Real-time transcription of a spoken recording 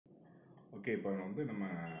Okay, இப்போ வந்து நம்ம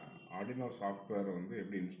ஆர்டினோ சாஃப்ட்வேர் வந்து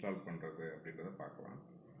எப்படி இன்ஸ்டால் பண்ணுறது அப்படின்றத பார்க்கலாம்.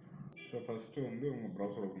 ஸோ ஃபஸ்ட்டு வந்து உங்கள்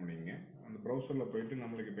ப்ரௌசர் ஓப்பன் பண்ணிங்க. அந்த ப்ரௌசரில் போயிட்டு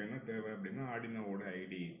நம்மளுக்கு இப்போ என்ன தேவை அப்படின்னா ஆர்டினோவோட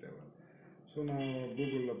ஐடி தேவை. ஸோ நான்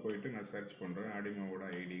கூகுளில் போயிட்டு நான் சர்ச் பண்ணுறேன் ஆர்டினோவோட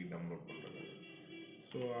ஐடி டவுன்லோட் பண்ணுறது.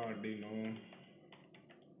 So Arduino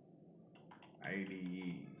ITE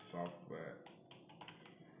software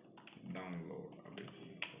download அப்படின்னு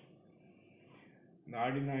சொல்லி இந்த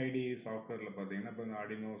ஆர்டினோ ஐடி சாஃப்ட்வேரில் பார்த்தீங்கன்னா இப்போ இந்த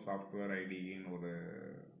ஆர்டினோ சாஃப்ட்வேர் ஐடின்னு ஒரு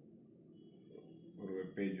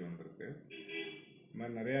வெப்பேஜ் வந்திருக்கு. இந்த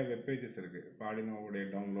மாதிரி நிறையா வெப்பேஜஸ் இருக்குது. இப்போ ஆர்டினோவுடைய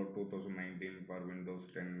டவுன்லோட் 2019 ஃபார் விண்டோஸ்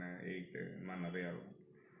 10, 8 இந்த மாதிரி நிறையா இருக்கும்.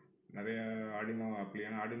 நிறையா ஆர்டினோ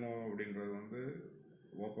ஏன்னா ஆர்டினோ அப்படின்றது வந்து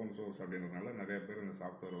ஓப்பன் சோர்ஸ் அப்படின்றதுனால நிறைய பேர் இந்த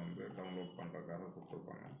சாஃப்ட்வேர் வந்து டவுன்லோட் பண்ணுறதுக்காக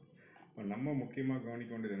கொடுத்துருப்பாங்க. இப்போ நம்ம முக்கியமாக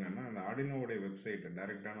கவனிக்க வேண்டியது என்னென்னா அந்த ஆர்டினோவுடைய வெப்சைட்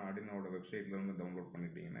டைரெக்டான ஆர்டினோவோட வெப்சைட்லேருந்து டவுன்லோட்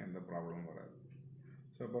பண்ணிட்டீங்கன்னா எந்த ப்ராப்ளமும் வராது.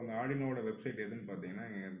 ஸோ இப்போ அந்த ஆர்டினோவோட வெப்சைட் எதுன்னு பார்த்தீங்கன்னா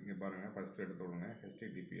இங்கே பாருங்கள், ஃபஸ்ட்டு எடுத்து விடுங்க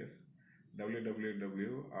https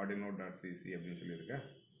www.arduino.cc அப்படின்னு சொல்லியிருக்கேன்.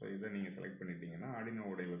 ஸோ இதை நீங்கள் செலக்ட் பண்ணிட்டீங்கன்னா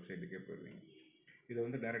ஆர்டினோவோடைய வெப்சைட்டுக்கே போயிடுவீங்க. இது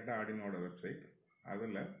வந்து டைரெக்டாக ஆர்டினோவோட வெப்சைட்.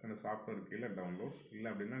 அதில் அந்த சாஃப்ட்வேர் கீழே டவுன்லோட்ஸ் இல்லை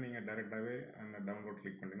அப்படின்னா நீங்கள் டைரெக்டாகவே அந்த டவுன்லோட்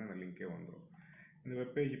கிளிக் பண்ணிங்கன்னா அந்த லிங்கே வந்துடும். இந்த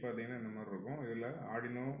வெப்பேஜ் பார்த்தீங்கன்னா இந்த மாதிரி இருக்கும். இதில்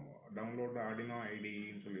ஆர்டினோ டவுன்லோட் ஆர்டினோ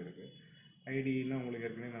ஐடின்னு சொல்லியிருக்கு. ஐடின்னா உங்களுக்கு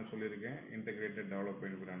ஏற்கனவே நான் சொல்லியிருக்கேன், இன்டெகிரேட்டட் டெவலப்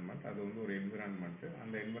என்விரான்மெண்ட். அது வந்து ஒரு என்விரான்மெண்ட்டு.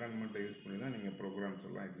 அந்த என்விரான்மெண்ட்டை யூஸ் பண்ணி தான் நீங்கள் ப்ரோக்ராம்ஸ்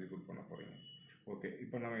எல்லாம் எக்ஸிக்யூட் பண்ண போகிறீங்க. ஓகே,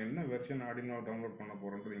 இப்போ நம்ம என்ன வெர்ஷன் ஆர்டினோ டவுன்லோட் பண்ண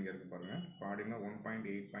போகிறோன்றது இங்கே இருக்குது பாருங்கள். இப்போ ஆர்டினோ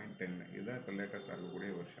 1.8.10 இதுதான் இப்போ லேட்டஸ்ட்டாக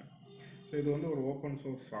இருக்கக்கூடிய வெர்ஷன். ஸோ இது வந்து ஒரு ஓப்பன்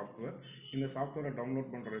சோர்ஸ் சாஃப்ட்வேர். இந்த சாஃப்ட்வேரை டவுன்லோட்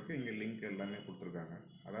பண்ணுறதுக்கு இங்கே லிங்க் எல்லாமே கொடுத்துருக்காங்க.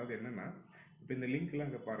 அதாவது என்னென்னா இப்போ இந்த லிங்க்லாம்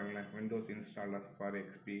இங்கே பாருங்களேன், Windows installer for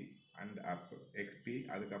XP and half XP,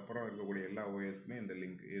 அதுக்கப்புறம் இருக்கக்கூடிய எல்லா ஓஎஸ்க்குமே இந்த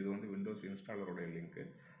லிங்க். இது வந்து விண்டோஸ் இன்ஸ்டாலருடைய லிங்க்கு.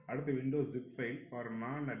 அடுத்து விண்டோஸ் ஜிப் ஃபைல் ஃபார்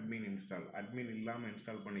நான் அட்மின் இன்ஸ்டால், அட்மின் இல்லாமல்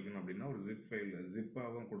இன்ஸ்டால் பண்ணிக்கணும் அப்படின்னா ஒரு ஜிப் ஃபைல்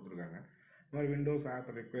ஜிப்பாகவும் கொடுத்துருக்காங்க. இந்த மாதிரி Windows app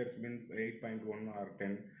requires win 8.1 R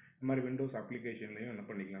 10 இந்த மாதிரி விண்டோஸ் அப்ளிகேஷன்லையும் என்ன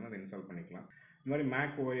பண்ணிக்கலாம்னா அதை இன்ஸ்டால் பண்ணிக்கலாம். இந்த மாதிரி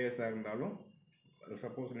மேக் ஓஎஸாக இருந்தாலும்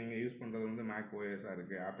சப்போஸ் நீங்கள் யூஸ் பண்ணுறது வந்து மேக் ஓஎஸாக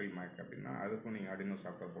இருக்குது, ஆப்பிள் மேக் அப்படின்னா அதுக்கும் நீங்கள் ஆர்டினோ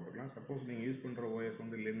சாஃப்ட்வேர் போட்டுக்கலாம். சப்போஸ் நீங்கள் யூஸ் பண்ணுற ஓஎஸ்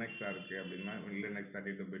வந்து லினக்ஸாக இருக்குது அப்படின்னா லினக்ஸ்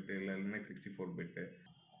 32 பிட்டு இல்லை லினக்ஸ் 64 பிட்டு,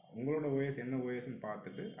 உங்களோட ஓஎஸ் என்ன ஓஎஸ்ன்னு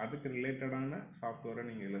பார்த்துட்டு அதுக்கு ரிலேட்டடான சாஃப்ட்வேரை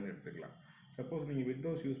நீங்கள் இதுலேருந்து எடுத்துக்கலாம். சப்போஸ் நீங்கள்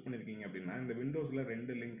விண்டோஸ் யூஸ் பண்ணியிருக்கீங்க அப்படின்னா இந்த விண்டோஸில்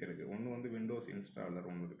 2 லிங்க் இருக்குது. ஒன்று வந்து விண்டோஸ் இன்ஸ்டாலர்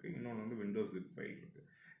ஒன்று இருக்குது, இன்னொன்று வந்து விண்டோஸ் ஜிப் ஃபைல் இருக்குது.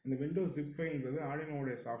 இந்த விண்டோஸ் ஜிப் ஃபைல்ன்றது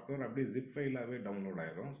ஆர்டினோவுடைய சாஃப்ட்வேர் அப்படியே ஜிப் ஃபைலாகவே டவுன்லோட்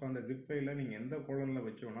ஆகிடும். ஸோ அந்த ஜிப் ஃபைலை நீங்கள் எந்த கோலனில்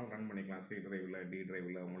வச்சு வேணாலும் ரன் பண்ணிக்கலாம். சி டிரைவில், டி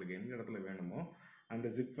டிரைவில், உங்களுக்கு எந்த இடத்துல வேணுமோ அந்த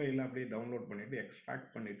ஜிப் ஃபைலை அப்படியே டவுன்லோட் பண்ணிவிட்டு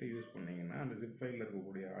எக்ஸ்ட்ராக்ட் பண்ணிவிட்டு யூஸ் பண்ணிங்கன்னா அந்த ஜிப் ஃபைலில்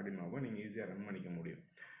இருக்கக்கூடிய ஆர்டினோவை நீங்கள் ஈஸியாக ரன் பண்ணிக்க முடியும்.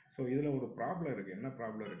 ஸோ இதில் ஒரு ப்ராப்ளம் இருக்குது. என்ன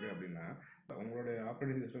ப்ராப்ளம் இருக்குது அப்படின்னா உங்களுடைய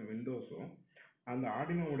ஆப்ரேட்டிங் சிஸ்டம் விண்டோஸும் அந்த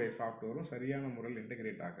ஆர்டினோவுடைய சாஃப்ட்வேரும் சரியான முறையில்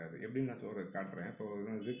இன்டெகிரேட் ஆகாது. எப்படின்னு நான் காட்டுறேன். இப்போ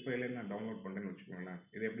ஜிப் ஃபைலே நான் டவுன்லோட் பண்ணுறேன்னு வச்சுக்கோங்களேன்.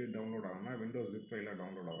 இது எப்படி டவுன்லோட் ஆகும்னா விண்டோஸ் ஜிப் ஃபைலில்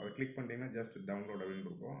டவுன்லோட் ஆகும். அதை கிளிக் பண்ணிட்டீங்கன்னா ஜஸ்ட் டவுன்லோட் அப்படின்னு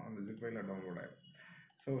இருக்கும், அந்த ஜிப் ஃபைலில் டவுன்லோட் ஆகிடும்.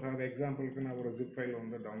 ஸோ ஃபார் எக்ஸாம்பிளுக்கு நான் ஒரு ஜிப் ஃபைல்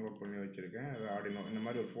வந்து டவுன்லோட் பண்ணி வச்சுருக்கேன். அது ஆர்டினோ இந்த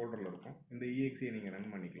மாதிரி ஒரு ஃபோல்டரில் இருக்கும். இந்த இஎக்ஸியை நீங்கள்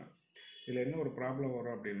ரன் பண்ணிக்கலாம். இதில் என்ன ஒரு ப்ராப்ளம்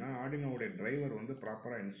வரும் அப்படின்னா ஆர்டினோவுடைய டிரைவர் வந்து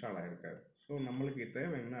ப்ராப்பராக இன்ஸ்டால் ஆகிருக்காது. ஸோ நம்மளுக்கு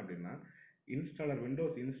தேவை என்ன அப்படின்னா இன்ஸ்டாலர்,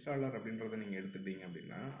 விண்டோஸ் இன்ஸ்டாலர் அப்படின்றத நீங்கள் எடுத்துட்டீங்க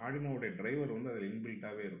அப்படின்னா ஆர்டினோவுடைய டிரைவர் வந்து அதில்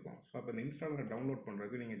இன்பில்ட்டாகவே இருக்கும். ஸோ அப்போ இந்த இன்ஸ்டாலரை டவுன்லோட்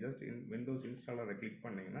பண்ணுறதுக்கு நீங்கள் ஜஸ்ட் விண்டோஸ் இன்ஸ்டாலரை கிளிக்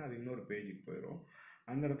பண்ணிங்கன்னா அது இன்னொரு பேஜுக்கு போயிடும்.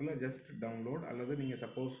 அந்த இடத்துல ஜஸ்ட் டவுன்லோட் அல்லது நீங்கள்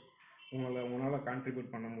சப்போஸ் உங்களால் கான்ட்ரிபியூட்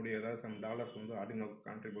பண்ண முடியும், ஏதாவது சம் டாலர்ஸ் வந்து ஆர்டினோக்கு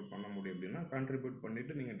கான்ட்ரிபியூட் பண்ண முடியும் அப்படின்னா கான்ட்ரிபியூட்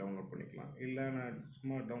பண்ணிவிட்டு நீங்கள் டவுன்லோட் பண்ணிக்கலாம். இல்லை நான்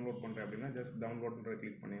சும்மா டவுன்லோட் பண்ணுறேன் அப்படின்னா ஜஸ்ட் டவுன்லோடுன்ற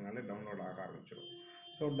கிளிக் பண்ணிங்கனாலே டவுன்லோட் ஆக ஆரம்பிச்சிடும்.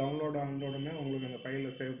 ஸோ டவுன்லோட் ஆன உடனே உங்களுக்கு அந்த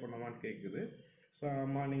ஃபைலை சேவ் பண்ணவான்னு கேட்குது. ஸோ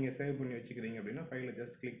நீங்கள் சேவ் பண்ணி வச்சுக்கிறீங்க அப்படின்னா ஃபைலை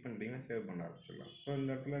ஜஸ்ட் கிளிக் பண்ணிட்டீங்கன்னா சேவ் பண்ண ஆரம்பிச்சிடலாம். ஸோ இந்த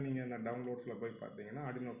இடத்துல நீங்கள் இந்த டவுன்லோட்ஸில் போய் பார்த்தீங்கன்னா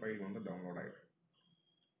ஆர்டினோ ஃபைல் வந்து டவுன்லோட் ஆகிடும்.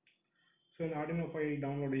 ஸோ இந்த Arduino file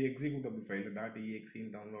download executable file .exe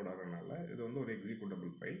download ஆகிறதுனால இது வந்து ஒரு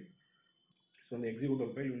எக்ஸிக்யூட்டபிள் ஃபைல். ஸோ இந்த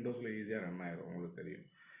எக்ஸிக்யூட்டபிள் ஃபைல் விண்டோஸில் ஈஸியாக ரன் ஆகிடும், உங்களுக்கு தெரியும்.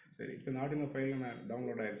 சரி, இப்போ இந்த ஆர்டினோ ஃபைலில் நான்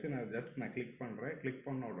டவுன்லோட் ஆகிடுச்சு. நான் கிளிக் பண்ணுறேன். கிளிக்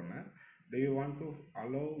பண்ண உடனே do you want to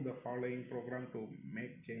allow the following program to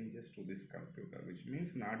make changes to this computer, which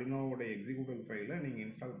means ஆர்டினோவோட executable ஃபைலை நீங்கள்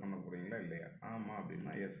இன்ஸ்டால் பண்ண போகிறீங்களா இல்லையா? ஆமாம்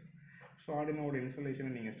அப்படின்னா எஸ். ஸோ ஆர்டினோவோட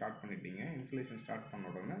இன்ஸ்டாலேஷனை நீங்கள் ஸ்டார்ட் பண்ணிட்டீங்க. இன்ஸ்டாலேஷன் ஸ்டார்ட் பண்ண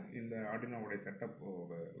உடனே இந்த ஆர்டினோவோட செட்டப்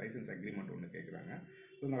ஒரு லைசன்ஸ் அக்ரிமெண்ட் ஒன்று கேட்குறாங்க.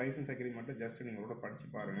 ஸோ இந்த லைசன்ஸ் அக்ரிமெண்ட்டை ஜஸ்ட் நீங்கள் கூட படித்து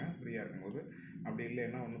பாருங்கள் ஃப்ரீயாக இருக்கும்போது. அப்படி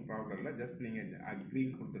இல்லைன்னா ஒன்றும் ப்ராப்ளம் இல்லை, ஜஸ்ட் நீங்கள்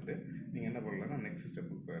அக்ரின்னு கொடுத்துட்டு நீங்கள் என்ன பண்ணலாம்னா நெக்ஸ்ட்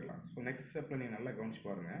ஸ்டெப்புக்கு போயிடலாம். ஸோ நெக்ஸ்ட் ஸ்டெப்பில் நீங்கள் நல்லா கவனிச்சு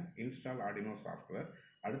பாருங்கள். இன்ஸ்டால் ஆர்டினோ சாஃப்ட்வேர்,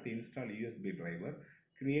 அடுத்து install USB driver,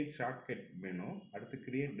 create shortcut menu, அடுத்து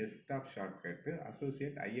create desktop shortcut,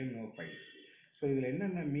 associate INO files. So இதில்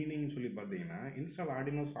என்னென்ன மீனிங் சொல்லி பார்த்தீங்கன்னா, install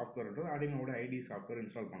Arduino சாஃப்ட்வேர்ன்றது ஆர்டினோட ID software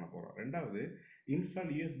install பண்ண போகிறோம். ரெண்டாவது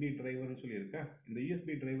இன்ஸ்டால் யூஎஸ்பி டிரைவர்னு சொல்லியிருக்கா. இந்த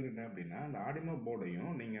யூஎஸ்பி டிரைவர் என்ன அப்படின்னா, அந்த ஆர்டினோ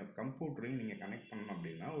போர்டையும் நீங்கள் கம்ப்யூட்டரையும் நீங்கள் கனெக்ட் பண்ணணும்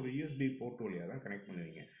அப்படின்னா ஒரு யூஎஸ்பி போர்ட் வழியாக தான் கனெக்ட்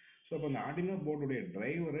பண்ணுவீங்க. ஸோ அப்போ அந்த ஆர்டினோ போர்டுடைய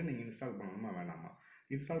டிரைவரை நீங்கள் இன்ஸ்டால் பண்ணணுமா வேணாமா?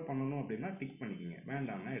 இன்ஸ்டால் பண்ணணும் அப்படின்னா டிக் பண்ணிக்கிங்க,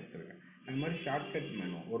 வேண்டாம்னா எடுத்துருங்க. அது மாதிரி ஷார்ட்கட்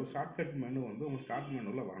மெனு, ஒரு ஷார்ட்கட் மெனு வந்து உங்கள் ஸ்டார்ட்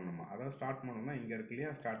மெனுவில் வரணுமா? அதாவது ஸ்டார்ட் மெனுனா இங்கே இருக்கு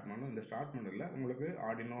இல்லையா ஸ்டார்ட் மெனு, இந்த ஸ்டார்ட் மெனுவில் உங்களுக்கு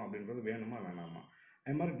ஆர்டினோ அப்படின்றது வேணுமா வேணாமா?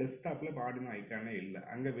 அது மாதிரி டெஸ்க்டாப்பில் இப்போ ஆர்டினோ ஐக்கானே இல்லை,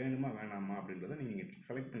 அங்கே வேணுமா வேணாமா அப்படின்றத நீங்கள்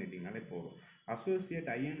செலக்ட் பண்ணிட்டீங்கனாலே போதும். அசோசியேட்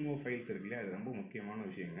ஐஎன்ஓ ஃபைல்ஸ் இருக்கு இல்லையா, அது ரொம்ப முக்கியமான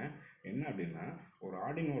விஷயங்க. என்ன அப்படின்னா, ஒரு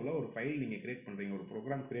ஆர்டினோவில் ஒரு ஃபைல் நீங்கள் கிரியேட் பண்ணுறீங்க, ஒரு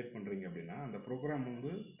ப்ரோக்ராம் கிரியேட் பண்ணுறீங்க அப்படின்னா அந்த ப்ரோக்ராம்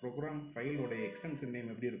வந்து ப்ரோக்ராம் ஃபைலோடைய எக்ஸ்டென்ஷன்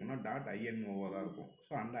நேம் எப்படி இருக்குன்னா .inஓவாக தான் இருக்கும்.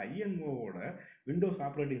 ஸோ அந்த ஐஎன்ஓவோட விண்டோஸ்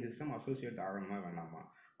ஆப்ரேட்டிங் சிஸ்டம் அசோசியேட் ஆகணுமா வேணாமா?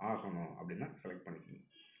 ஆகணும் அப்படின்னா செலக்ட் பண்ணிக்கணும்.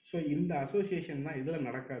 ஸோ இந்த அசோசியேஷன் தான் இதில்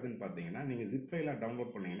நடக்காதுன்னு பார்த்தீங்கன்னா, நீங்கள் ஜிப் ஃபைலாக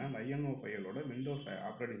டவுன்லோட் பண்ணீங்கன்னா அந்த ஐஎன்ஓ ஃபைலோட விண்டோஸ்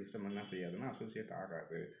ஆப்ரேட்டிங் சிஸ்டம் என்ன செய்யாதுன்னா அசோசியேட்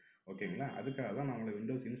ஆகாது. ஓகேங்களா? அதுக்காக தான் நான் உங்களை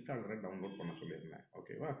விண்டோஸ் இன்ஸ்டாலரை டவுன்லோட் பண்ண சொல்லியிருந்தேன்.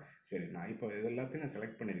 ஓகேவா? சரி, நான் இப்போ இது எல்லாத்தையும் நான்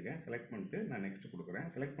செலக்ட் பண்ணியிருக்கேன். செலக்ட் பண்ணிட்டு நான் நெக்ஸ்ட் கொடுக்குறேன்.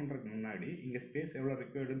 செலக்ட் பண்ணுறதுக்கு முன்னாடி இங்கே ஸ்பேஸ் எவ்வளோ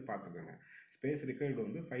ரிக்வயர்டுன்னு பார்த்துக்கோங்க. ஸ்பேஸ் ரிக்வயர்டு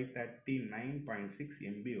வந்து 539.6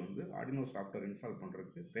 MB வந்து ஆர்டினோ சாஃப்ட்வேர் இன்ஸ்டால்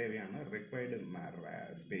பண்ணுறதுக்கு தேவையான required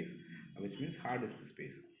space, which means hard disk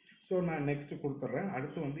space. So நான் நெக்ஸ்ட் கொடுத்துட்றேன்.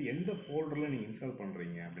 அடுத்து வந்து எந்த ஃபோல்டரில் நீங்கள் இன்ஸ்டால்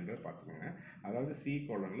பண்ணுறீங்க அப்படின்றத பார்த்துக்கோங்க. அதாவது C:\,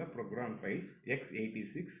 program files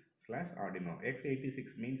x86/Arduino. x86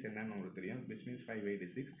 means என்னன்னு உங்களுக்கு தெரியும், which means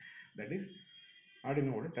 586, that is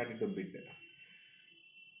ஆர்டினோவோட 32 bit.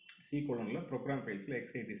 C:\, program ஃபைல்ஸில்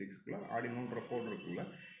x86க்குள்ள ஆர்டினோன்ற ஃபோல்டருக்குள்ள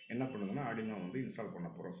என்ன பண்ணுதுன்னா ஆர்டினோ வந்து இன்ஸ்டால் பண்ண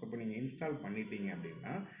போகிறோம். ஸோ இப்போ நீங்கள் இன்ஸ்டால் பண்ணிட்டீங்க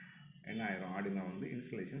அப்படின்னா என்ன ஆயிரும், ஆர்டினோ வந்து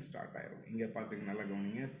இன்ஸ்டலேஷன் ஸ்டார்ட் ஆயிரும். இங்கே பார்த்துக்க நல்லா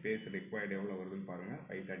கவனிங்க, ஸ்பேஸ் ரிக்வயர்டு எவ்வளோ வருதுன்னு பாருங்கள்,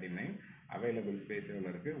 539. அவைலபிள் ஸ்பேஸ் எவ்வளோ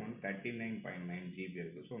இருக்குது, 139.9 GB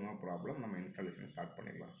இருக்குது. ஸோ நோ ப்ராப்ளம், நம்ம இன்ஸ்டாலேஷன் ஸ்டார்ட்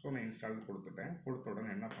பண்ணிடலாம். ஸோ நான் இன்ஸ்டால் கொடுத்துட்டேன். கொடுத்த உடனே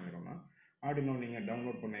என்ன பண்ணிடும்னா ஆர்டினோ நீங்கள்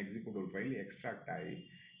டவுன்லோட் பண்ண எக்ஸிக்யூட்டிவ் ஃபைல் எக்ஸ்ட்ராக்ட் ஆகி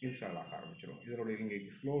இன்ஸ்டால் ஆக ஆரம்பிச்சிடும். இதோட இங்கே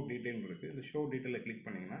ஸ்லோ டீட்டெயில் இருக்குது. இந்த ஷோ டீட்டெயிலை கிளிக்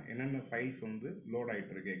பண்ணிங்கன்னா என்னென்ன ஃபைல்ஸ் வந்து லோட்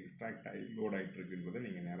ஆகிட்டு இருக்கு, எக்ஸ்ட்ராக்ட் ஆகி லோட் ஆகிட்டு இருக்குன்றதை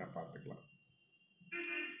நீங்கள் நேராக பார்த்துக்கலாம்.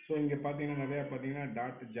 ஸோ இங்கே பார்த்தீங்கன்னா நிறையா பார்த்தீங்கன்னா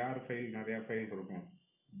 .jar ஃபைல் நிறையா ஃபைல்ஸ் இருக்கும்.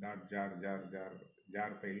 .jar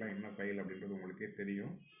ஃபைல்லாம் என்ன ஃபைல் அப்படின்றது உங்களுக்கே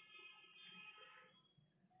தெரியும்.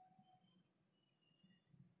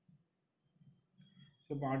 ஸோ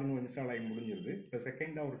இப்போ ஆர்டினோ இன்ஸ்டால் ஆகி முடிஞ்சிருது. இப்போ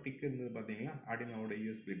செகண்டாக ஒரு டிக் இருந்தது பார்த்தீங்களா, ஆர்டினோட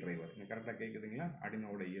யூஎஸ்பி டிரைவர். நீங்கள் கரெக்டாக கேட்குதுங்களா,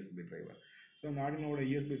 ஆர்டினோட யூஎஸ்பி டிரைவர். ஸோ அந்த ஆர்டினோட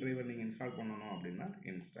யூஎஸ்பி டிரைவர் நீங்கள் இன்ஸ்டால் பண்ணணும் அப்படின்னா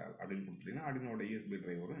இன்ஸ்டால் அப்படின்னு கொடுத்துட்டீங்கன்னா ஆர்டினோட யூஎஸ்பி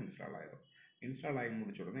டிரைவரும் இன்ஸ்டால் ஆயிடும். இன்ஸ்டால் ஆகி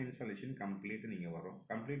முடிச்ச உடனே இன்ஸ்டாலேஷன் கம்ப்ளீட் நீங்கள் வரும்.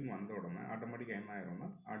 கம்ப்ளீட் வந்த உடனே ஆட்டோமேட்டிக்காக என்ன ஆயிரும்னா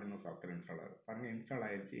ஆர்டினோ சாஃப்ட்வேர் இன்ஸ்டால் ஆகும். பாருங்கள், இன்ஸ்டால்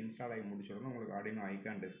ஆயிடுச்சு. இன்ஸ்டால் ஆகி முடிச்ச உடனே உங்களுக்கு ஆர்டினோ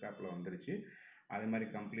ஐகான் டெஸ்க்டாப்பில் வந்துருச்சு. அதே மாதிரி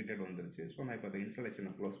கம்ப்ளீட்டட் வந்துருச்சு. ஸோ நான் இப்போ அந்த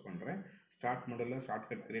இன்ஸ்டாலேஷனை க்ளோஸ் பண்ணுறேன். ஸ்டார்ட் மோடில்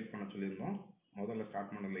ஷார்ட்கட் கிரியேட் பண்ண சொல்லியிருந்தோம். முதல்ல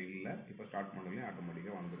ஸ்டார்ட் மோடில் இல்லை, இப்போ ஸ்டார்ட் மோடிலையும்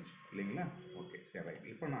ஆட்டோமேட்டிக்காக வந்துருச்சு இல்லைங்களா? ஓகே, சரி, ரைட்.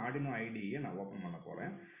 இப்போ நான் ஆர்டினோ ஐடியை நான் ஓப்பன் பண்ண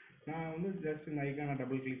போகிறேன். நான் வந்து ஜஸ்ட் இந்த ஐக்கானை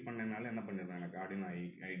டபுள் கிளிக் பண்ணனால என்ன பண்ணிடுறேன், எனக்கு ஆர்டினோ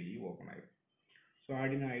ஐடி ஓப்பன் ஆயிடும். ஸோ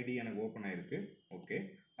ஆர்டினோ ஐடி எனக்கு ஓப்பன் ஆயிருக்கு. ஓகே,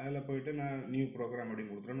 அதில் போயிட்டு நான் நியூ ப்ரோக்ராம்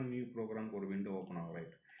அப்படின்னு கொடுத்துட்டோன்னா நியூ ப்ரோக்ராம்க்கு ஒரு விண்டோ ஓப்பன் ஆகும்.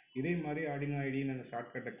 ரைட். இதே மாதிரி ஆர்டினோ ஐடி நான்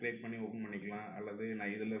ஷார்ட்கட்டை கிரியேட் பண்ணி ஓப்பன் பண்ணிக்கலாம், அல்லது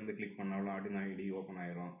நான் இதிலேருந்து கிளிக் பண்ணாலும் ஆர்டினோ ஐடி ஓப்பன்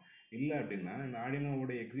ஆயிரும். இல்லை அப்படின்னா இந்த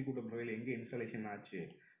ஆர்டினோவோட எக்ஸிக்யூட்டிவ் ஃபைல் எங்கே இன்ஸ்டாலேஷன் ஆச்சு,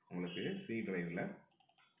 உங்களுக்கு சி டிரைவில்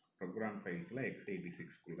ப்ரோக்ராம் ஃபைல்ஸில்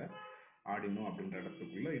x86க்குள்ள ஆர்டினோ அப்படின்ற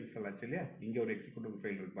இடத்துக்குள்ள இன்ஸ்டால் ஆச்சு இல்லையா, இங்கே ஒரு எக்ஸிக்யூட்டிவ்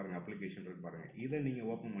ஃபைல் இருக்கு பாருங்க, அப்ளிகேஷன் இருக்கு பாருங்க, இதை நீங்கள்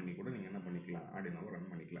ஓப்பன் பண்ணி கூட நீங்கள் என்ன பண்ணிக்கலாம், ஆர்டினோவை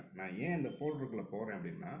ரன் பண்ணிக்கலாம். நான் ஏன் இந்த ஃபோல்டருக்குள்ளே போகிறேன்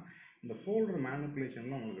அப்படின்னா, இந்த ஃபோல்டர்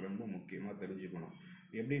மேனிப்புலேஷன்லாம் உங்களுக்கு ரொம்ப முக்கியமாக தெரிஞ்சுக்கணும்.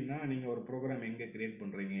 எப்படின்னா நீங்கள் ஒரு ப்ரோக்ராம் எங்கே கிரியேட்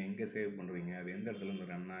பண்ணுறீங்க, எங்கே சேவ் பண்ணுறீங்க, அது எந்த இடத்துலேருந்து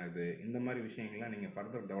ரன் ஆகுது, இந்த மாதிரி விஷயங்கள்லாம் நீங்கள்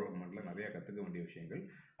ஃபர்தர் டெவலப்மெண்ட்டில் நிறையா கற்றுக்க வேண்டிய விஷயங்கள்.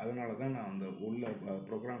 அதனால தான் நான் அந்த உள்ள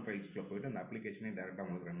ப்ரோக்ராம் ஃபைல்ஸ்க்குள்ளே போயிட்டு அந்த அப்ளிகேஷனே டேரெக்டாக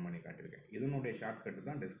உங்களுக்கு ரன் பண்ணி காட்டியிருக்கேன். இதனுடைய ஷார்ட்கட்டு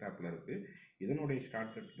தான் டெஸ்க்டாப்பில் இருக்குது. இதனுடைய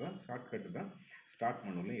ஷார்ட்கட்டு தான் ஸ்டார்ட்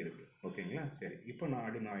மெனுலையும் இருக்குது. ஓகேங்களா? சரி, இப்போ நான்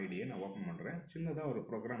ஆர்டினோ ஐடியை நான் ஓப்பன் பண்ணுறேன். சின்னதாக ஒரு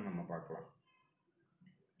ப்ரோக்ராம் நம்ம பார்க்கலாம்.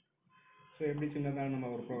 ஸோ எப்படி சின்னதாக நம்ம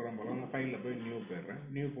ஒரு ப்ரோக்ராம் போகலாம், நான் ஃபைலில் போய் நியூ போயிடுறேன்.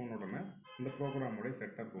 நியூ போன உடனே இந்த ப்ரோக்ராமோடைய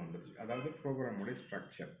செட்டப் வந்துருச்சு, அதாவது ப்ரோக்ராமோடைய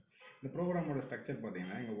ஸ்ட்ரக்சர். இந்த ப்ரோக்ராமோட ஸ்ட்ரக்சர்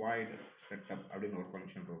பார்த்தீங்கன்னா இங்கே வாய்டு செட்டப் அப்படின்னு ஒரு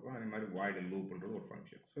ஃபங்க்ஷன் இருக்கும், அதே மாதிரி வாய்டு லூப்ன்றது ஒரு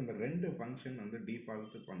ஃபங்க்ஷன். ஸோ இந்த ரெண்டு ஃபங்க்ஷன் வந்து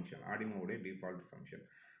டிஃபால்ட் ஃபங்க்ஷன், ஆர்டினோவுடைய டிஃபால்ட் ஃபங்க்ஷன்.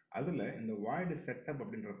 அதில் இந்த வாய்டு செட்டப்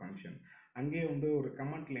அப்படின்ற ஃபங்க்ஷன் அங்கேயே வந்து ஒரு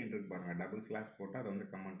கமெண்ட் லைன் இருக்கு பாருங்க, டபுள் ஸ்லாஷ் போட்டால் அது வந்து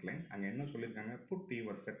கமெண்ட் லைன். அங்கே என்ன சொல்லியிருக்காங்க, put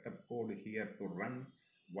your setup code here to run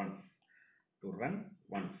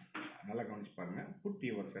once. நல்லா கவனிச்சு பாருங்க, put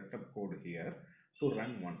your setup code here to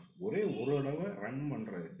run once. ஒரே ஒரு தடவை ரன்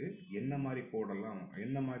பண்ணுறதுக்கு என்ன மாதிரி கோடெல்லாம்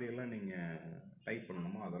என்ன மாதிரியெல்லாம் நீங்கள் டைப்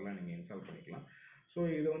பண்ணணுமோ அதெல்லாம் நீங்கள் இன்ஸ்டால் பண்ணிக்கலாம். ஸோ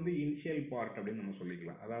இது வந்து இனிஷியல் பார்ட் அப்படின்னு நம்ம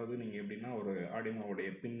சொல்லிக்கலாம். அதாவது நீங்கள் எப்படின்னா ஒரு ஆர்டினோவுடைய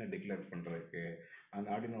பின்னை டிக்ளேர் பண்ணுறதுக்கு, அந்த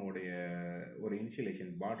ஆர்டினோவுடைய ஒரு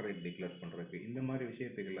இனிஷியலேஷன் பாட் ரேட் டிக்ளேர் பண்ணுறதுக்கு இந்த மாதிரி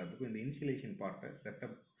விஷயத்துக்கு எல்லாத்துக்கும் இந்த இனிஷியலேஷன் பார்ட்டை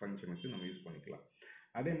செட்டப் ஃபங்க்ஷனுக்கு நம்ம யூஸ் பண்ணிக்கலாம்.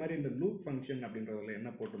 அதே மாதிரி இந்த லூப் ஃபங்க்ஷன் அப்படின்றதுல என்ன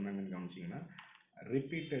போட்டிருந்தாங்கன்னு கவனிச்சிங்கன்னா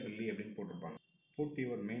ரிப்பீட்டட்லி அப்படின்னு போட்டிருப்பாங்க. put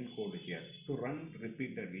your main code here to run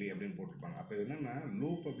repeatedly அப்படின்னு போட்டிருப்பாங்க. அப்போ என்னன்னா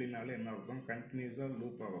லூப் அப்படின்னாலே என்ன இருக்கும், கண்டினியூஸாக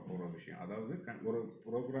லூப் ஆக போகிற விஷயம். அதாவது ஒரு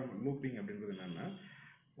ப்ரோக்ராம் லூப்பிங் அப்படின்றது என்னன்னா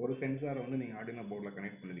ஒரு சென்சாரை வந்து நீங்கள் ஆர்டினோ போர்டில்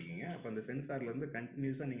கனெக்ட் பண்ணியிருக்கீங்க. அப்போ அந்த சென்சார்லேருந்து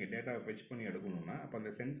கண்டினியூஸாக நீங்கள் டேட்டாவை ஃபெச் பண்ணி எடுக்கணும்னா அப்போ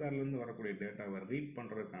அந்த சென்சார்லேருந்து வரக்கூடிய டேட்டாவை ரீட்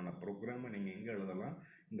பண்ணுறதுக்கான ப்ரோக்ராமை நீங்கள் எங்கே எழுதலாம்,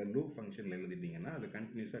 இந்த லூப் ஃபங்க்ஷனில் எழுதிட்டீங்கன்னா அது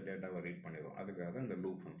கண்டினியூஸாக டேட்டாவை ரீட் பண்ணிடும். அதுக்காக தான் இந்த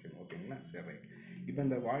லூப் ஃபங்க்ஷன். ஓகேங்களா, சரி ரைட். இப்போ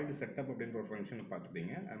இந்த வாய்டு செட்டப் அப்படின்ற ஒரு ஃபங்க்ஷனை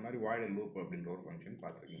பார்த்துட்டீங்க, அது மாதிரி வாய்டு லூப் அப்படின்ற ஒரு ஃபங்க்ஷன்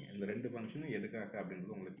பார்த்துருக்கீங்க. இந்த ரெண்டு ஃபங்க்ஷனும் எதுக்காக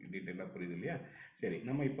அப்படின்றது உங்களுக்கு டீட்டெயிலாக புரியுது இல்லையா? சரி,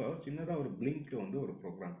 நம்ம இப்போ சின்னதாக ஒரு பிளிங்க் வந்து ஒரு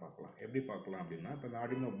ப்ரோக்ராம் பார்க்கலாம். எப்படி பார்க்கலாம் அப்படின்னா, இப்போ இந்த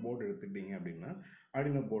ஆர்டினோ போர்டு எடுத்துக்கிட்டீங்க அப்படின்னா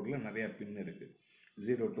ஆர்டினோ போர்டில் நிறையா பின் இருக்குது.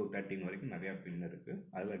 0 to 13 வரைக்கும் நிறையா பின் இருக்குது.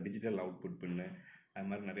 அதில் டிஜிட்டல் அவுட்புட் பின்னு அது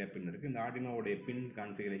மாதிரி நிறையா பின் இருக்குது. இந்த ஆர்டினோவுடைய பின்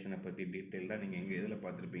கான்ஃபிகரேஷனை பற்றி டீட்டெயிலாக நீங்கள் எங்கே எதில்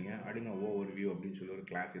பார்த்துருப்பீங்க, ஆர்டினோ ஓவர் வியூ அப்படின்னு சொல்லி ஒரு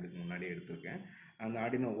கிளாஸ் இதுக்கு முன்னாடியே எடுத்திருக்கேன். அந்த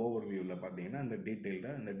ஆர்டினோ ஓவர் வியூவில் பார்த்தீங்கன்னா அந்த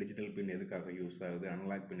டீட்டெயில்டாக இந்த டிஜிட்டல் பின் எதுக்காக யூஸ் ஆகுது,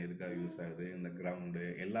 அனலாக் பின் எதுக்காக யூஸ் ஆகுது, இந்த கிரவுண்டு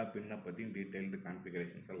எல்லா பின்னை பற்றியும் டீட்டெயில்டு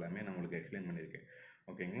கான்ஃபிகரேஷன்ஸ் எல்லாமே நான் உங்களுக்கு எக்ஸ்பிளைன் பண்ணியிருக்கேன்.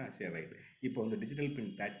 ஓகேங்களா, சரி ரைட். இப்போ வந்து டிஜிட்டல்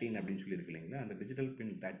பின் 13 அப்படின்னு சொல்லியிருக்கு இல்லைங்களா, அந்த டிஜிட்டல்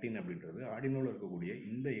பின் 13 அப்படின்றது ஆர்டினோவில் இருக்கக்கூடிய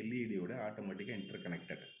இந்த எல்இடியோட ஆட்டோமேட்டிக்காக இன்டர்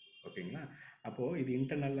கனெக்டட். ஓகேங்களா, அப்போது இது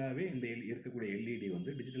இன்டர்னலாகவே இந்த இருக்கக்கூடிய எல்இடி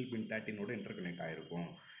வந்து டிஜிட்டல் பின் 13ஓட இன்டர் கனெக்ட் ஆகிருக்கும்.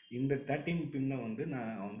 இந்த 13 பின்னை வந்து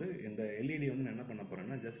நான் வந்து இந்த எல்இடி வந்து நான் என்ன பண்ண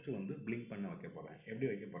போகிறேன்னா ஜஸ்ட் வந்து பிளிங்க் பண்ண வைக்க போகிறேன். எப்படி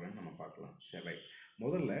வைக்க போகிறேன்னு நம்ம பார்க்கலாம். சரி ரைட்.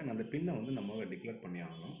 முதல்ல நான் அந்த பின்னை வந்து நம்ம முதல்ல டிக்ளேர் பண்ணி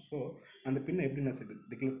ஆகணும். ஸோ அந்த பின்னை எப்படி நான்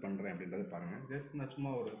டிக்ளேர் பண்ணுறேன் அப்படின்றத பாருங்கள். ஜஸ்ட் நான்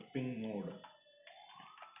சும்மா ஒரு பின் மோட்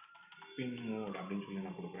அப்படின்னு சொல்லி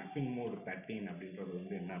நான் கொடுக்குறேன். பின் மோட் 13 அப்படின்றது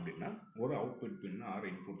வந்து என்ன அப்படின்னா ஒரு அவுட்புட் பின்னு ஆர்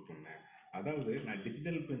இன்புட் பண்ணேன். அதாவது நான்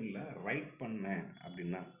டிஜிட்டல் பின்ல ரைட் பண்ணேன்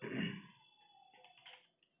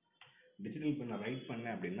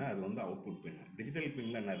அப்படின்னா அது வந்து அவுட்புட் பின். டிஜிட்டல்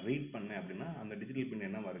பின்ல நான் ரீட் பண்ணேன் அப்படின்னா அந்த டிஜிட்டல் பின்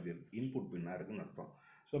என்ன வருது, இன்புட் பின்னா இருக்குன்னு அர்த்தம்.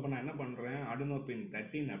 ஸோ இப்போ நான் என்ன பண்ணுறேன், ஆர்டினோ பின்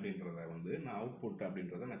 13 அப்படின்றத வந்து நான் அவுட்புட்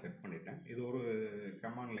அப்படின்றத நான் செட் பண்ணிட்டேன். இது ஒரு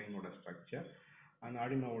கமாண்ட் லைனோட ஸ்ட்ரக்சர். அந்த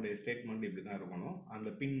ஆர்டினோவுடைய ஸ்டேட்மெண்ட் இப்படி தான் இருக்கணும். அந்த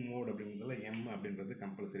பின் மோட் அப்படின்றதுல எம் அப்படின்றது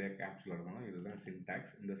கம்பல்சரியாக கேப்ஸில் இருக்கணும். இதுதான்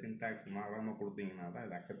சின்டாக்ஸ். இந்த சின்டாக்ஸ் மாறாமல் கொடுத்தீங்கன்னா தான்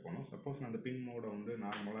இதை அக்செப்ட் பண்ணும். சப்போஸ் நான் அந்த பின் மோடை வந்து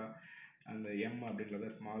நார்மலாக அந்த எம் அப்படின்றத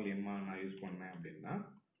ஸ்மால் எம்மாக நான் யூஸ் பண்ணேன் அப்படின்னா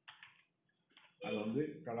அது வந்து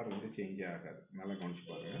கலர் வந்து சேஞ்ச் ஆகாது. நல்லா கவனிச்சு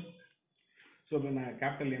பாருங்க. ஸோ இப்போ நான்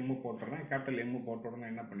கேபிட்டல் எம்மு போட்டுறேன். கேபிட்டல் எம்மு போட்ட உடனே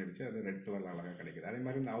என்ன பண்ணிடுச்சு, அது ரெட் கலரில் அழகாக கிடைக்குது. அதே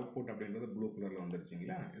மாதிரி இந்த அவுட்புட் அப்படின்றது ப்ளூ கலரில்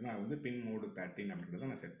வந்துருச்சுங்களா. நான் வந்து பின் மோடு 13 அப்படின்றத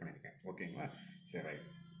நான் செட் பண்ணியிருக்கேன். ஓகேங்களா, சரி ரைட்.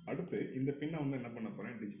 அடுத்து இந்த பின்னை வந்து என்ன பண்ண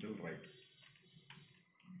போகிறேன், டிஜிட்டல் ரைட்.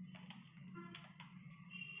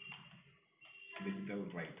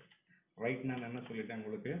 ரைட் நான் என்ன சொல்லிட்டேன்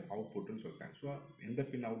உங்களுக்கு, அவுட்புட்னு சொல்லிட்டேன். ஸோ எந்த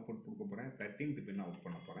பின் அவுட்புட் கொடுக்க போகிறேன், 13th பின் அவுட்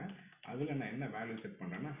பண்ண போகிறேன். அதில் நான் என்ன வேல்யூ செட்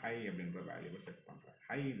பண்ணுறேன்னா ஹை அப்படின்ற வேல்யூவை செட் பண்ணுறேன்.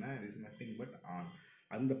 ஹைனா இஸ் நத்திங் பட் ஆன்.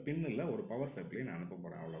 அந்த பின்னில் ஒரு பவர் சப்ளை நான் அனுப்ப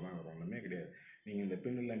போகிறேன். அவ்வளோதான், வேறு ஒன்றுமே கிடையாது. நீங்கள் இந்த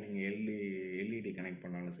பின்னில் நீங்கள் எல்இடி கனெக்ட்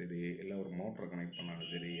பண்ணாலும் சரி, இல்லை ஒரு மோட்டரை கனெக்ட்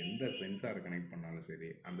பண்ணாலும் சரி, எந்த சென்சார் கனெக்ட் பண்ணாலும்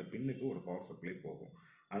சரி, அந்த பின்னுக்கு ஒரு பவர் சப்ளை போகும்.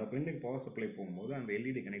 அந்த பின்னுக்கு பவர் சப்ளை போகும்போது அந்த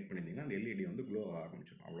எல்இடி கனெக்ட் பண்ணியிருந்தீங்கன்னா அந்த எல்இடி வந்து க்ளோ ஆக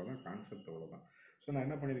ஆரம்பிச்சிடும். அவ்வளோதான் கான்செப்ட், அவ்வளோதான். ஸோ நான்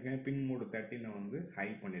என்ன பண்ணியிருக்கேன், பின் மோடு 13 வந்து ஹை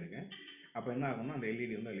பண்ணியிருக்கேன். அப்போ என்ன ஆகும்னா அந்த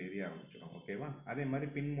எல்இடி வந்து அதில் எரிய ஆரம்பிச்சிடும். ஓகேவா, அதே மாதிரி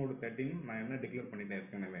பின் மோடு 13 நான் என்ன டிக்ளேர் பண்ணிட்டேன்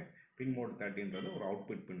ஏற்கனவே, பின் மோடு 13ன்றது ஒரு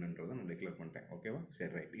அவுட்புட் பின்ன்றதை நான் டிக்ளேர் பண்ணிட்டேன். ஓகேவா,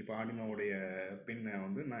 சரி ரைட். இப்போ ஆர்டினோவுடைய பின்னை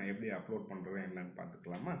வந்து நான் எப்படி அப்லோட் பண்ணுறேன் என்னன்னு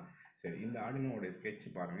பார்த்துக்கலாமா. சரி, இந்த ஆர்டினோவுடைய ஸ்கெட்ச்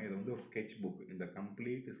பாருங்கள். இது வந்து ஒரு ஸ்கெட்ச் புக். இந்த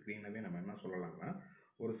கம்ப்ளீட் ஸ்க்ரீனவே நம்ம என்ன சொல்லலாம்னா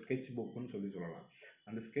ஒரு ஸ்கெட்ச் புக்குன்னு சொல்லலாம்.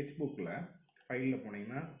 அந்த ஸ்கெட்ச் புக்கில் ஃபைலில்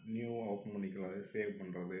போனீங்கன்னா நியூ ஓப்பன் பண்ணிக்கலாம், சேவ்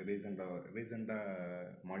பண்ணுறது, ரீசெண்டாக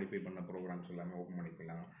மாடிஃபை பண்ண ப்ரோக்ராம்ஸ் எல்லாமே ஓப்பன்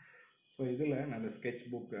பண்ணிக்கலாம். ஸோ இதில் நான் இந்த ஸ்கெட்ச்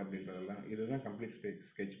புக் அப்படின்றதெல்லாம் இதுதான் கம்ப்ளீட்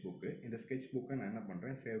ஸ்கெட்ச் புக்கு. இந்த ஸ்கெட்ச் புக்கை நான் என்ன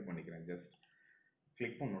பண்ணுறேன், சேவ் பண்ணிக்கிறேன். ஜஸ்ட்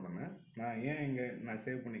கிளிக் பண்ண உடனே நான்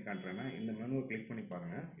சேவ் பண்ணி காட்டுறேன்னா இந்த மெனுவை கிளிக் பண்ணி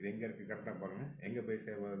பாருங்கள். இது எங்கே இருக்குது கரெக்டாக பாருங்கள். எங்கே போய்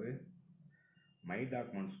சேவ் ஆகுது, மை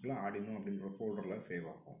டாக்குமெண்ட்ஸ்க்குள்ள ஆர்டினோ அப்படின்ற ஃபோல்டரில் சேவ்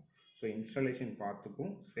ஆகும். ஸோ இன்ஸ்டாலேஷன்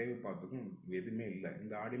பார்த்துக்கும் சேவ் பார்த்துக்கும் எதுவுமே இல்லை.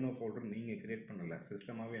 இந்த ஆர்டினோ ஃபோல்டர் நீங்கள் கிரியேட் பண்ணலை,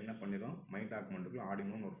 சிஸ்டமாகவே என்ன பண்ணிடும், மை டாக்குமெண்ட்டுக்குள்ள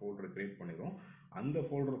ஆர்டினோன்னு ஒரு ஃபோல்டர் கிரியேட் பண்ணிடும். அந்த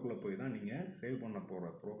ஃபோல்டருக்குள்ளே போய் தான் நீங்கள் சேவ் பண்ண போகிற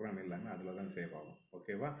ப்ரோக்ராம் எல்லாமே அதில் தான் சேவ் ஆகும்.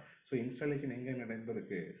 ஓகேவா, ஸோ இன்ஸ்டாலேஷன் எங்கே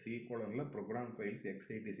நடந்திருக்கு, C:\, ப்ரோக்ராம் ஃபைல்ஸ்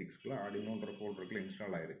x86க்குள்ள ஆர்டினோன்ற ஃபோல்டருக்குள்ள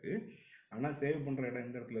இன்ஸ்டால் ஆகிருக்கு. ஆனால் சேவ் பண்ணுற இடம்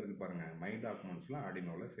எந்த இடத்துல இருக்குது பாருங்கள், மை டாக்குமெண்ட்ஸில்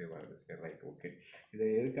ஆர்டினோவில் சேவ் ஆகுது. சரி ரைட், ஓகே. இது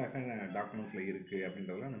எதுக்காக டாக்குமெண்ட்ஸில் இருக்குது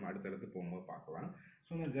அப்படின்றதெல்லாம் நம்ம அடுத்தடுத்து போகும்போது பார்க்கலாம்.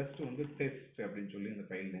 ஸோ நான் ஜஸ்ட் வந்து டெஸ்ட் அப்படின்னு சொல்லி இந்த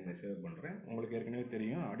ஃபைல் நேம் சேவ் பண்ணுறேன். உங்களுக்கு ஏற்கனவே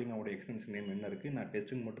தெரியும் ஆர்டினோட எக்ஸ்டென்ஷன் நேம் என்ன இருக்குது, நான்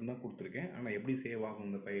டெஸ்ட்டுன்னு மட்டும்தான் கொடுத்துருக்கேன். ஆனால் எப்படி சேவ் ஆகும்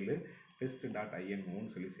இந்த ஃபைலு,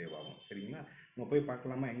 test.inoன்னு சொல்லி சேவ் ஆகும். சரிங்களா, நம்ம போய்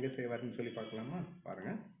பார்க்கலாமா எங்கே சேவ் ஆகுதுன்னு சொல்லி பார்க்கலாமா.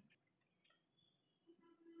 பாருங்கள்,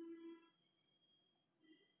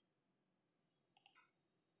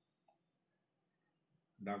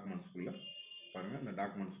 டாக்குமெண்ட்ஸ்குள்ளே பாருங்கள், இந்த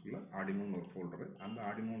டாக்குமெண்ட்ஸ்குள்ளே ஆர்டினோன்னு ஒரு ஃபோல்டரு, அந்த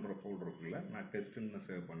ஆர்டினோன்ற ஃபோல்டருக்குள்ளே நான் டெஸ்ட்டுன்னு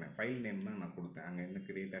சேவ் பண்ணேன். ஃபைல் நேம் தான் நான் கொடுத்தேன். அங்கே என்ன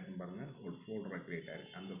கிரியேட் ஆகிருக்குன்னு பாருங்கள், ஒரு ஃபோல்டராக கிரியேட்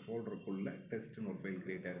ஆகிருக்கு. அந்த ஃபோல்டருக்குள்ளே டெஸ்ட்டுன்னு ஒரு ஃபைல்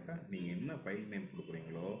கிரியேட் ஆகிருக்கா. நீங்கள் என்ன ஃபைல் நேம்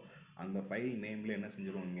கொடுக்குறீங்களோ அந்த ஃபைல் நேமில் என்ன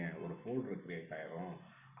செஞ்சுருவீங்க, ஒரு ஃபோல்டர் கிரியேட் ஆயிரும்.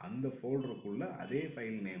 அந்த ஃபோல்டருக்குள்ளே அதே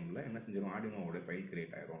ஃபைல் நேமில் என்ன செஞ்சிடும், ஆர்டினோவோட ஃபைல்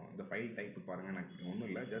கிரியேட் ஆயிரும். இந்த ஃபைல் டைப் பாருங்கள், எனக்கு ஒன்றும்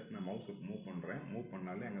இல்லை, ஜஸ்ட் நான் மவுஸ் மூவ் பண்ணுறேன். மூவ்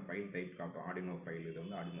பண்ணாலே அங்கே ஃபைல் டைப் காட்டும், ஆர்டினோ ஃபைல். இது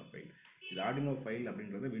வந்து ஆர்டினோ ஃபைல். இது ஆர்டினோ ஃபைல்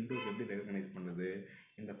அப்படின்றது விண்டோஸ் எப்படி ரெகனைஸ் பண்ணுது,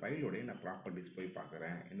 இந்த ஃபைலுடைய நான் ப்ராப்பர்ட்டிஸ் போய்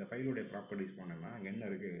பார்க்குறேன். இந்த ஃபைலுடைய ப்ராப்பர்ட்டிஸ் போனேன்னா அங்கே என்ன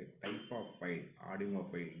இருக்குது, type of file Arduino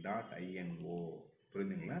file dot INO.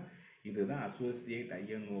 புரியுதுங்களா? இதுதான் associate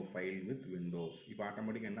INO file with Windows. இப்போ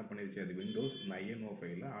ஆட்டோமேட்டிக்காக என்ன பண்ணிருச்சு, அது விண்டோஸ் இந்த ஐஎன்ஓ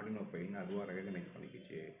ஃபைலில் ஆர்டினோ ஃபைல்னு அதுவாக ரெகனைஸ்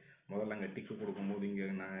பண்ணிக்கிச்சு. முதல்ல அங்கே டிக்கு கொடுக்கும்போது இங்கே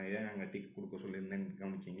நான் ஏன் அங்கே டிக் கொடுக்க சொல்லியிருந்தேன்னு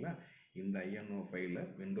கவனிச்சிங்களா? இந்த ஐஎன்ஓ ஃபைலில்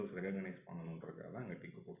விண்டோஸ் ரெகனைஸ் பண்ணணுன்றதுக்காக தான் அங்கே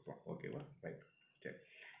டிக்கு கொடுத்தோம். ஓகேவா? ரைட். சரி,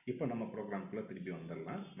 இப்போ நம்ம ப்ரோக்ராம்குள்ளே திருப்பி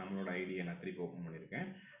வந்துடலாம். நம்மளோட ஐடியை நான் திருப்பி ஓப்பன் பண்ணியிருக்கேன்.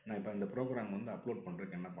 நான் இப்போ இந்த ப்ரோக்ராம் வந்து அப்லோட்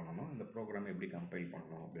பண்ணுறதுக்கு என்ன பண்ணணும், இந்த ப்ரோக்ராம் எப்படி கம்பைல்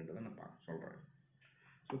பண்ணணும் அப்படின்றத நான் சொல்கிறேன்.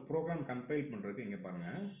 ஸோ ப்ரோக்ராம் கம்பைல் பண்ணுறதுக்கு இங்கே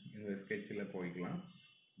பாருங்கள், இந்த ஸ்கெட்சில் போய்க்கலாம்,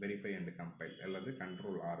 வெரிஃபை அண்ட் கம்பைல் அல்லது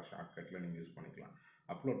Ctrl+R ஷார்ட்கட்டில் நீங்கள் யூஸ் பண்ணிக்கலாம்.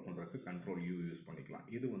 அப்லோட் பண்ணுறதுக்கு Ctrl+U யூஸ் பண்ணிக்கலாம்.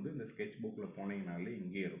 இது வந்து இந்த ஸ்கெட்ச் புக்கில் போனீங்கனாலே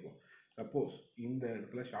இங்கேயே இருக்கும். சப்போஸ் இந்த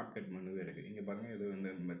இடத்துல ஷார்ட்கட் மெனுவே இருக்குது. இங்கே பாருங்கள், இது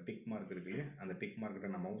இந்த டிக் மார்க் இருக்கு இல்லையா, அந்த டிக் மார்க்கிட்ட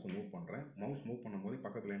நான் மவுஸை மூவ் பண்ணுறேன். மவுஸ் மூவ் பண்ணும்போது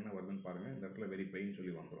பக்கத்தில் என்ன வருதுன்னு பாருங்கள், இந்த இடத்துல வெரிஃபைன்னு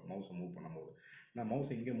சொல்லி வந்துடும் மவுஸை மூவ் பண்ணும்போது. நான்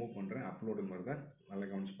மவுஸ் இங்கே மூவ் பண்ணுறேன், அப்லோடுங்க வருதா, நல்லா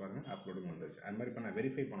கவனிச்சு பாருங்கள், அப்லோடுங்க வந்துருச்சு. அது மாதிரி இப்போ நான்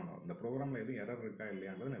வெரிஃபை பண்ணணும், இந்த ப்ரோக்ராமில் எதுவும் எரர் இருக்கா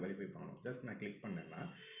இல்லையான்றதை நான் வெரிஃபை பண்ணணும். ஜஸ்ட் நான் கிளிக் பண்ணேன்னா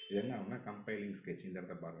இது என்ன ஆகுனா, கம்பைலிங் ஸ்கெட்ச், இந்த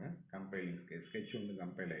இடத்த பாருங்கள், கம்பைலிங் ஸ்கெட்ச் வந்து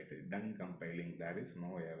கம்பைல் ஆகிட்டு ton compiling, there is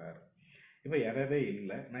no error. இப்போ எரரே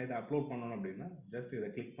இல்லை. நான் இதை அப்லோட் பண்ணணும் அப்படின்னா ஜஸ்ட் இதை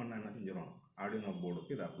கிளிக் பண்ணால் என்ன செஞ்சிடும், ஆர்டினோ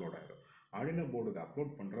போர்டுக்கு இது அப்லோட் ஆகிடும். ஆர்டினோ போர்டுக்கு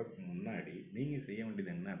அப்லோட் பண்ணுறதுக்கு முன்னாடி நீங்கள் செய்ய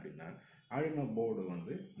வேண்டியது என்ன அப்படின்னா, ஆர்டினோ போர்டு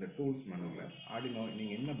வந்து இந்த டூல்ஸ் மெனுவில் ஆர்டினோ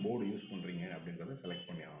நீங்கள் என்ன போர்டு யூஸ் பண்ணுறீங்க அப்படின்றத செலக்ட்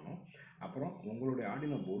பண்ணி ஆகணும். அப்புறம் உங்களுடைய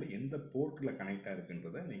ஆர்டினோ போர்டு எந்த போர்ட்டில் கனெக்ட்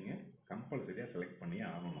ஆகிருக்குன்றதை நீங்கள் கம்பல்சரியாக செலக்ட் பண்ணி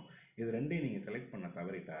ஆகணும். இது ரெண்டையும் நீங்கள் செலக்ட் பண்ண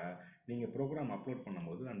தவறிட்டா நீங்கள் ப்ரோக்ராம் அப்லோட்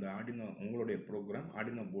பண்ணும்போது அந்த ஆர்டினோ உங்களுடைய ப்ரோக்ராம்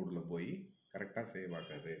ஆர்டினோ போர்டில் போய் கரெக்டாக சேவ்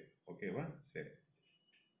ஆகாது. ஓகேவா?